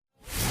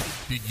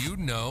Did you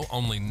know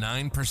only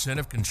 9%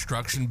 of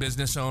construction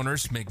business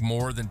owners make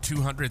more than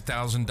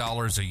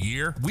 $200,000 a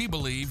year? We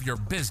believe your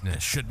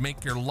business should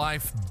make your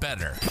life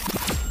better.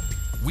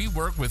 We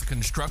work with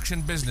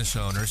construction business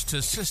owners to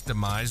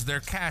systemize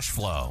their cash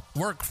flow,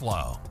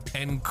 workflow,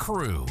 and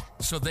crew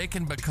so they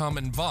can become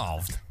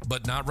involved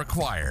but not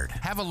required.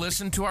 Have a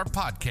listen to our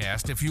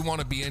podcast if you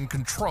want to be in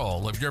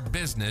control of your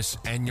business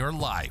and your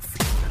life.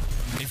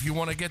 If you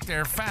want to get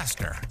there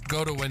faster,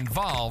 go to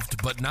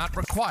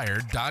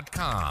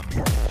involvedbutnotrequired.com.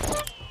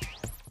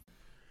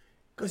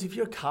 Because if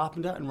you're a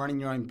carpenter and running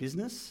your own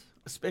business,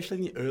 especially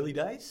in the early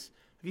days,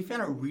 have you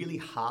found it really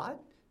hard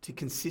to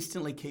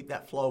consistently keep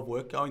that flow of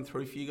work going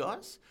through for you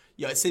guys?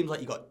 Yeah, it seems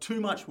like you got too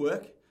much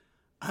work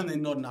and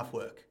then not enough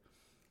work.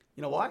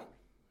 You know why?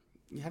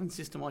 You haven't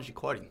systemized your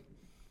quoting.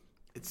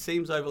 It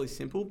seems overly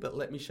simple, but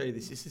let me show you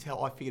this. This is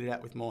how I figured it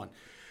out with mine.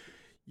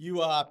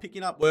 You are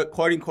picking up work,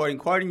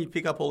 quoting, you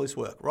pick up all this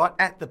work, right?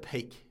 At the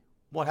peak,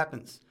 what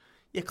happens?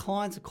 Your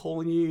clients are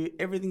calling you,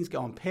 everything's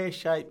going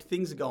pear-shaped,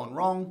 things are going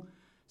wrong.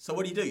 So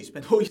what do? You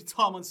spend all your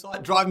time on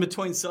site, driving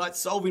between sites,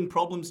 solving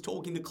problems,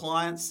 talking to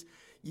clients.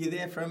 You're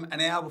there from an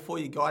hour before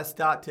you guys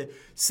start to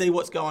see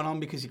what's going on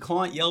because your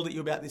client yelled at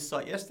you about this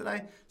site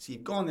yesterday. So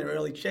you've gone there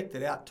early, checked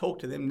it out, talked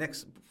to them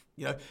next,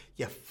 you're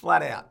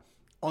flat out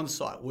on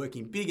site,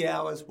 working big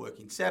hours,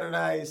 working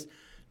Saturdays,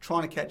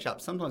 trying to catch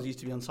up. Sometimes I used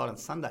to be on site on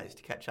Sundays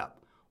to catch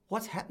up.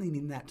 What's happening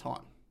in that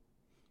time?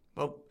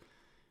 Well,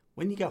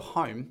 when you go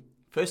home,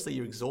 firstly,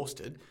 you're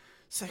exhausted.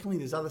 Secondly,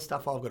 there's other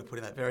stuff I've got to put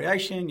in that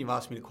variation. You've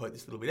asked me to quote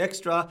this little bit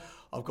extra.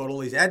 I've got all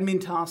these admin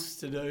tasks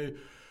to do.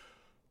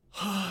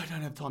 I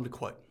don't have time to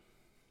quote.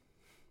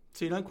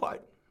 So you don't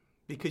quote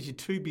because you're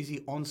too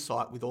busy on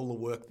site with all the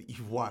work that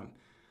you've won.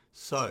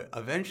 So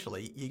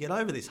eventually you get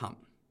over this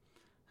hump.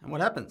 And what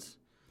happens?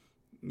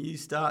 You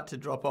start to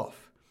drop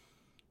off,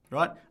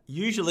 right?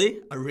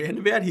 Usually around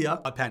about here,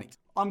 I panicked.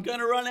 I'm going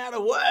to run out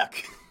of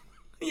work.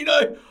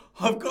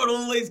 I've got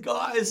all these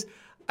guys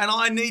and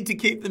I need to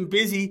keep them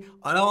busy.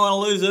 I don't want to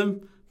lose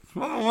them.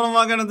 What am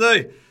I going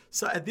to do?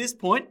 So at this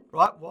point,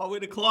 right, while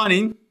we're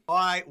declining,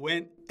 I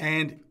went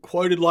and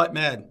quoted like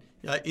mad,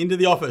 into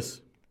the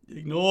office.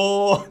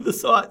 Ignore the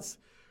sites.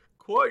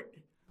 Quote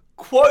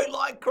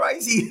like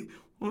crazy.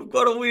 We've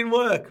got to win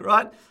work,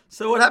 right?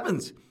 So what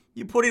happens?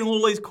 You put in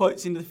all these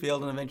quotes into the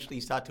field and eventually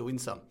you start to win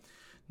some.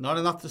 Not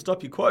enough to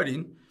stop you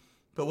quoting,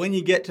 but when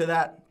you get to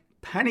that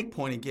panic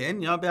point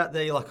again, about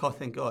there, you're like, oh,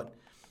 thank God.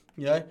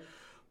 I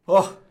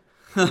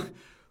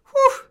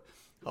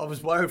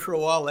was worried for a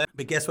while there.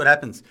 But guess what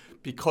happens?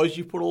 Because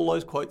you put all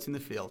those quotes in the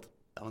field,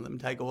 some of them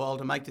take a while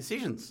to make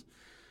decisions.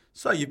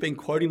 So you've been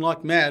quoting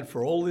like mad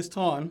for all this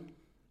time,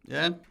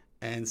 and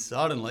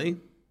suddenly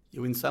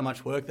you win so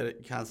much work that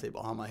you can't see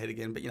behind my head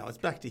again. But it's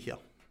back to here.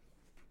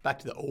 Back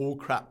to the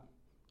crap.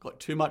 Got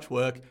too much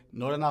work,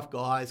 not enough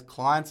guys,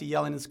 clients are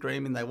yelling and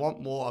screaming, they want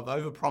more, I've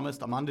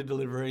overpromised, I'm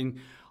under-delivering,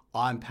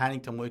 I'm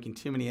panicked, I'm working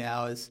too many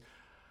hours,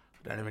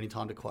 I don't have any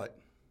time to quote.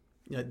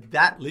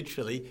 That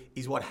literally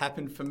is what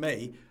happened for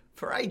me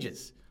for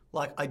ages.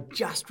 Like I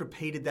just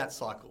repeated that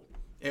cycle.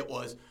 It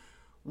was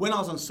when I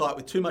was on site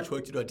with too much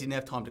work to do, I didn't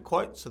have time to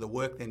quote, so the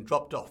work then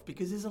dropped off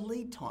because there's a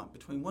lead time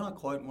between when I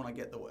quote and when I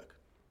get the work.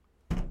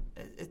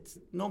 It's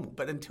normal,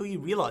 but until you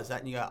realize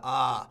that and you go,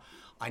 I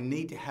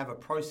need to have a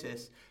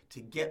process to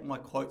get my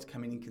quotes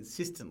coming in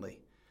consistently.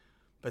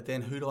 But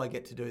then who do I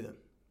get to do them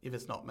if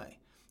it's not me?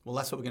 Well,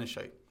 that's what we're going to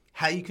show you.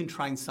 How you can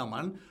train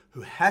someone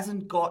who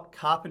hasn't got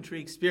carpentry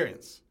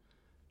experience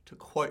to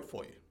quote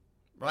for you,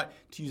 right?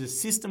 To use a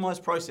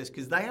systemized process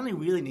because they only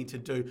really need to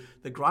do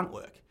the grunt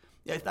work.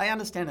 If they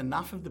understand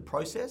enough of the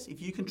process,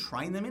 if you can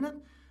train them in it,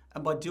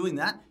 and by doing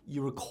that,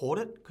 you record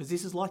it because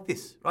this is like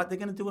this, right? They're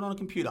going to do it on a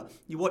computer.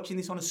 You're watching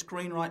this on a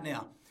screen right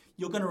now.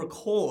 You're going to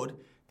record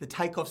the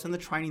takeoffs and the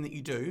training that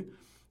you do.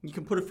 You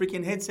can put a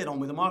freaking headset on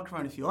with a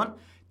microphone if you want.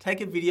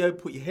 Take a video,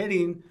 put your head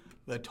in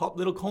the top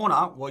little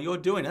corner while you're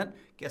doing it.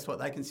 Guess what?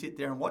 They can sit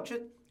there and watch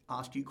it,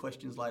 ask you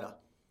questions later.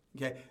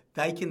 Okay?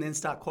 They can then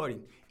start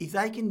quoting. If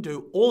they can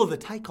do all of the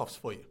takeoffs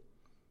for you,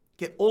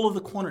 get all of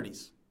the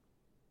quantities,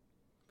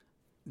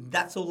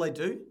 that's all they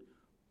do,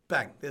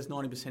 bang, there's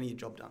 90% of your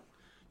job done.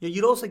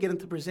 You'd also get them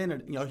to present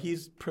it,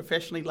 here's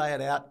professionally lay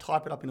it out,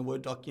 type it up in a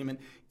Word document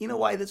in a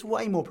way that's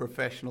way more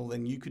professional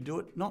than you could do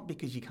it, not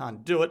because you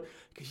can't do it,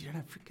 because you don't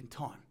have freaking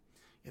time.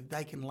 If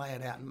they can lay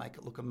it out and make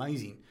it look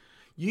amazing,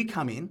 you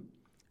come in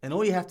and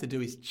all you have to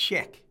do is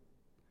check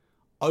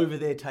over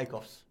their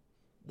takeoffs.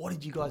 What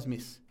did you guys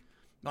miss?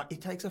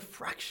 It takes a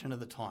fraction of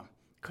the time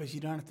because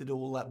you don't have to do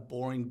all that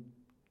boring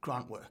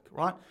grunt work,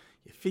 right?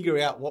 You figure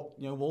out what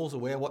walls are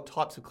where, what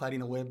types of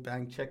cladding are where,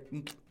 bang, check.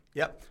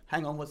 Yep,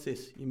 hang on, what's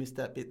this? You missed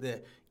that bit there.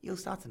 You'll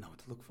start to know what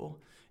to look for.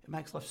 It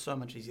makes life so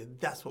much easier.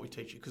 That's what we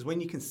teach you. Because when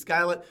you can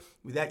scale it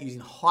without using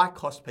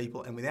high-cost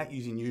people and without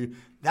using you,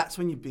 that's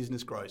when your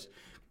business grows.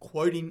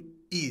 Quoting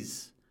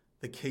is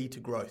the key to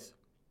growth,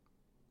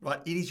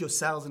 right? It is your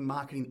sales and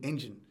marketing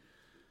engine.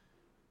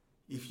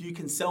 If you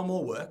can sell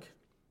more work,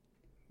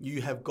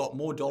 you have got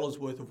more dollars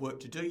worth of work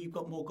to do. You've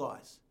got more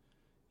guys.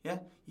 Yeah?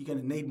 You're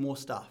going to need more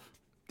staff.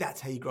 That's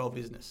how you grow a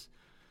business.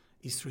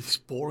 is through this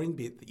boring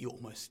bit that you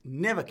almost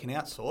never can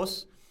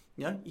outsource.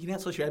 You know, you can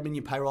outsource your admin,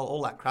 your payroll,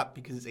 all that crap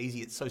because it's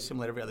easy. It's so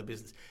similar to every other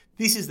business.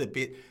 This is the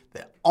bit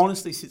that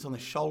honestly sits on the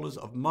shoulders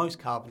of most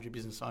carpentry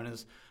business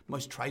owners,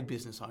 most trade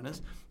business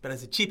owners. But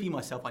as a chippy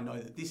myself, I know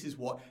that this is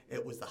what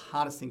it was the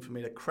hardest thing for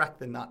me to crack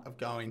the nut of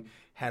going,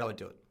 how do I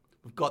do it?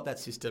 We've got that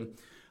system.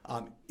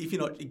 If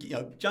you're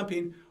not, jump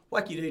in,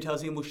 whack your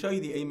details in. We'll show you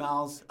the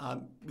emails.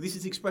 This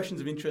is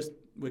expressions of interest.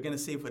 We're going to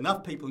see if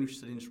enough people are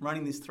interested in just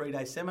running this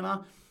 3-day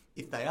seminar.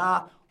 If they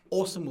are,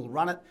 awesome, we'll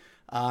run it.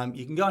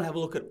 You can go and have a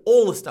look at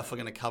all the stuff we're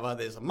going to cover.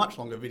 There's a much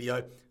longer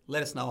video.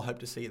 Let us know. I hope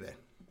to see you there.